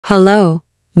Hello,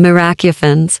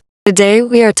 Miraculous. Today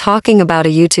we are talking about a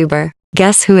YouTuber.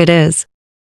 Guess who it is?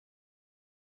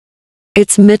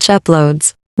 It's Mitch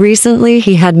Uploads. Recently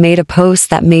he had made a post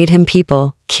that made him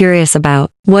people curious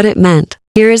about what it meant.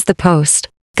 Here is the post.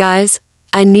 Guys,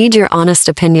 I need your honest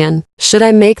opinion. Should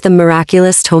I make the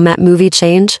Miraculous Drama movie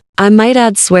change? I might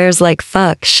add swears like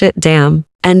fuck, shit, damn,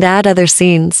 and add other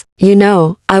scenes. You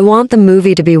know, I want the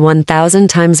movie to be 1,000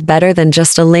 times better than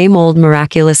just a lame old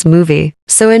Miraculous movie.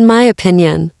 So in my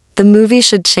opinion, the movie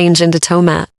should change into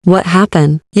Tomat. What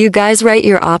happened? You guys write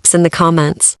your ops in the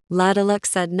comments. Ladaluk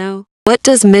said no. What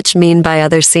does Mitch mean by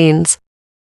other scenes?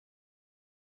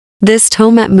 This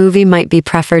Tomat movie might be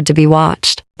preferred to be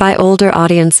watched by older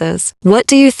audiences. What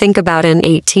do you think about an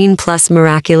 18+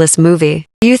 Miraculous movie?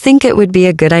 Do you think it would be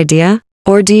a good idea?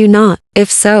 Or do you not?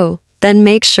 If so, then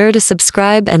make sure to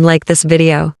subscribe and like this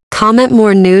video. Comment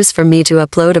more news for me to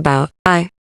upload about. Bye.